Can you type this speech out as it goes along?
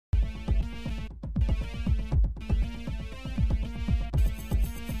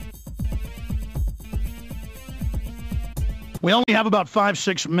We only have about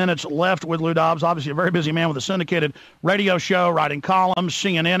 5-6 minutes left with Lou Dobbs. Obviously, a very busy man with a syndicated radio show, writing columns,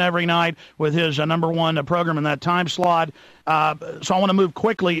 CNN every night with his #1 program in that time slot. So I want to move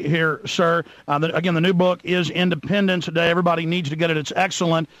quickly here, sir. Again, the new book is Independence Day. Everybody needs to get it. It's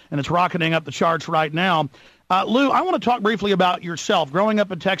excellent, and it's rocketing up the charts right now. Lou, I want to talk briefly about yourself. Growing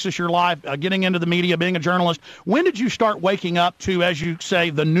up in Texas, your life, getting into the media, being a journalist. When did you start waking up to, as you say,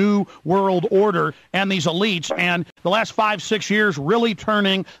 the new world order and these elites, and the last 5-6 years really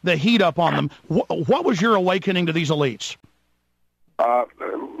turning the heat up on them? What was your awakening to these elites?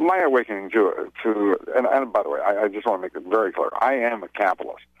 My awakening to and by the way, I just want to make it very clear. I am a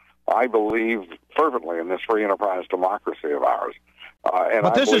capitalist. I believe fervently in this free enterprise democracy of ours.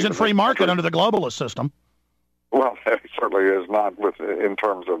 But this isn't free market under the globalist system. Well, it certainly is not in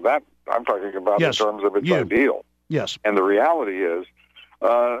terms of that. I'm talking about in terms of its ideal. Yes. And the reality is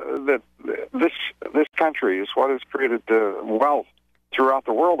that this country is what has created wealth throughout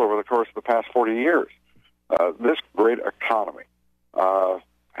the world over the course of the past 40 years. This great economy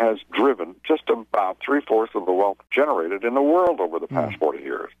has driven just about 3/4 of the wealth generated in the world over the past 40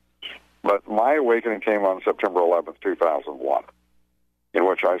 years. But my awakening came on September 11th, 2001. In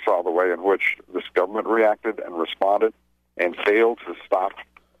which I saw the way in which this government reacted and responded and failed to stop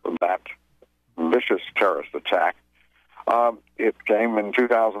that vicious terrorist attack. It came in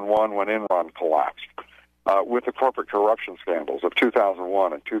 2001 when Enron collapsed, with the corporate corruption scandals of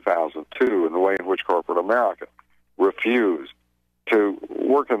 2001 and 2002, and the way in which corporate America refused to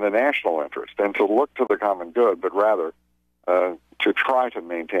work in the national interest and to look to the common good, but rather to try to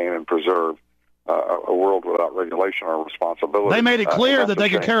maintain and preserve a world without regulation or responsibility. They made it clear that they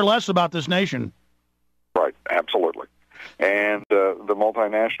could care less about this nation. Right, absolutely. And the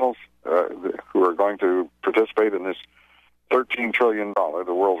multinationals who are going to participate in this $13 trillion,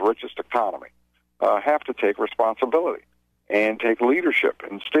 the world's richest economy, have to take responsibility and take leadership.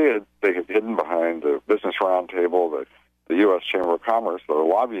 Instead, they have hidden behind the Business Roundtable, the U.S. Chamber of Commerce, the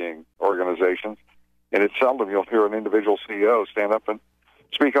lobbying organizations, and it's seldom you'll hear an individual CEO stand up and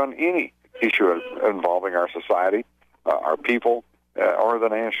speak on any issue involving our society, our people, or the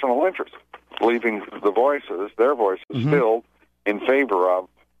national interest, leaving their voices filled in favor of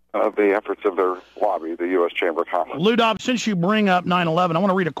the efforts of their lobby, the U.S. Chamber of Commerce. Lou Dobbs, since you bring up 9/11, I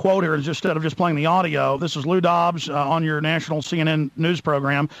want to read a quote here instead of just playing the audio. This is Lou Dobbs on your national CNN news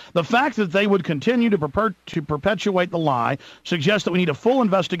program. The fact that they would continue to perpetuate the lie suggests that we need a full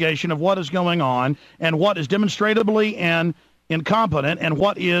investigation of what is going on and what is demonstrably and incompetent, and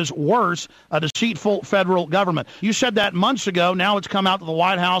what is worse, a deceitful federal government. You said that months ago. Now it's come out that the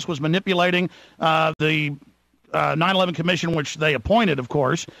White House was manipulating the 9/11 Commission, which they appointed, of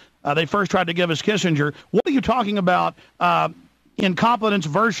course. They first tried to give us Kissinger. What are you talking about, incompetence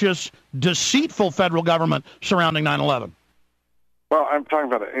versus deceitful federal government surrounding 9/11? Well, I'm talking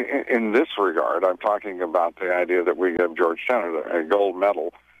about, in this regard, I'm talking about the idea that we give George Tenet a gold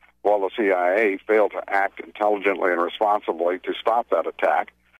medal while the CIA failed to act intelligently and responsibly to stop that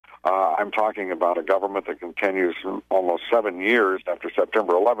attack. I'm talking about a government that continues almost 7 years after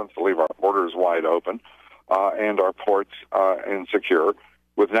September 11th to leave our borders wide open and our ports insecure,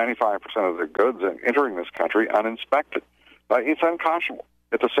 with 95% of the goods entering this country uninspected. It's unconscionable.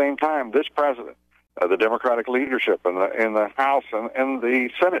 At the same time, this president, the Democratic leadership in the House and the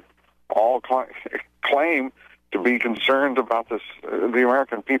Senate all claim to be concerned about the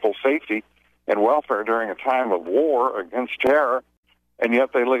American people's safety and welfare during a time of war against terror, and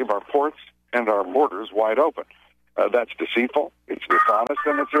yet they leave our ports and our borders wide open. That's deceitful, it's dishonest,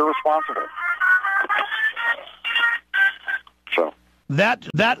 and it's irresponsible. So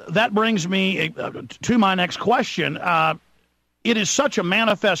that brings me to my next question. It is such a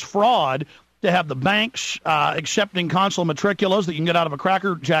manifest fraud to have the banks accepting consular matriculas that you can get out of a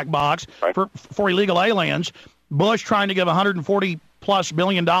Cracker Jack box for illegal aliens. Bush trying to give $140+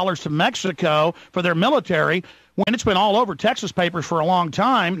 billion to Mexico for their military, when it's been all over Texas papers for a long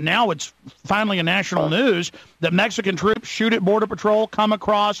time. Now it's finally in national news that Mexican troops shoot at Border Patrol, come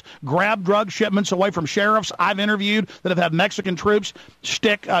across, grab drug shipments away from sheriffs I've interviewed that have had Mexican troops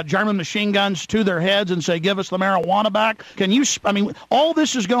stick German machine guns to their heads and say, give us the marijuana back. All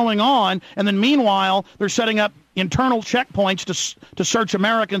this is going on, and then meanwhile, they're setting up internal checkpoints to search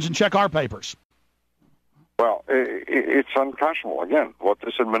Americans and check our papers. Well, it's unconscionable. Again, what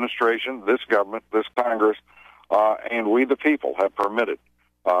this administration, this government, this Congress, and we the people have permitted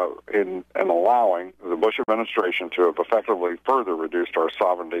in allowing the Bush administration to have effectively further reduced our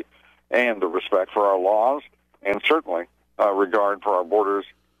sovereignty and the respect for our laws, and certainly regard for our borders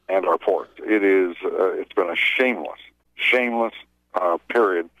and our ports. It's been a shameless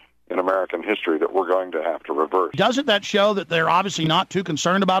period in American history that we're going to have to reverse. Doesn't that show that they're obviously not too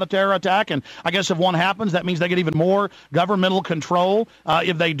concerned about a terror attack? And I guess if one happens, that means they get even more governmental control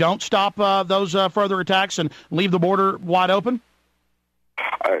if they don't stop those further attacks and leave the border wide open?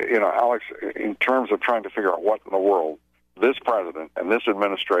 Alex, in terms of trying to figure out what in the world this president and this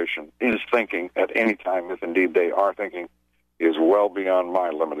administration is thinking at any time, if indeed they are thinking, is well beyond my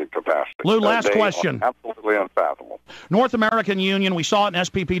limited capacity. Lou, last question. Absolutely unfathomable. North American Union, we saw it in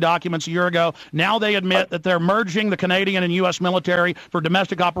SPP documents a year ago. Now they admit that they're merging the Canadian and U.S. military for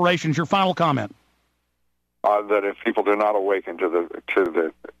domestic operations. Your final comment? That if people do not awaken to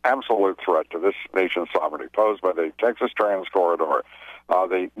the absolute threat to this nation's sovereignty posed by the Texas Trans Corridor,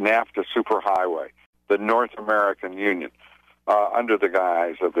 the NAFTA superhighway, the North American Union, under the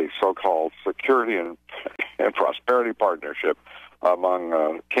guise of the so-called Security and Prosperity Partnership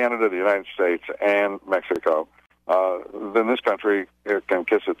among Canada, the United States, and Mexico, then this country can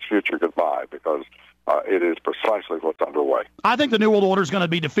kiss its future goodbye, because it is precisely what's underway. I think the New World Order is going to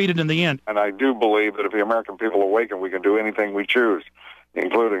be defeated in the end. And I do believe that if the American people awaken, we can do anything we choose,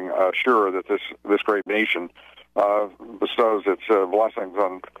 including assure that this great nation bestows its blessings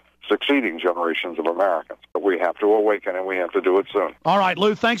on succeeding generations of Americans. But we have to awaken, and we have to do it soon. All right,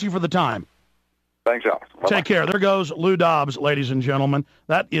 Lou, thanks you for the time. Thanks, Alex. Bye-bye. Take care. There goes Lou Dobbs, ladies and gentlemen.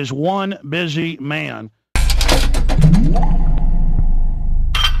 That is one busy man.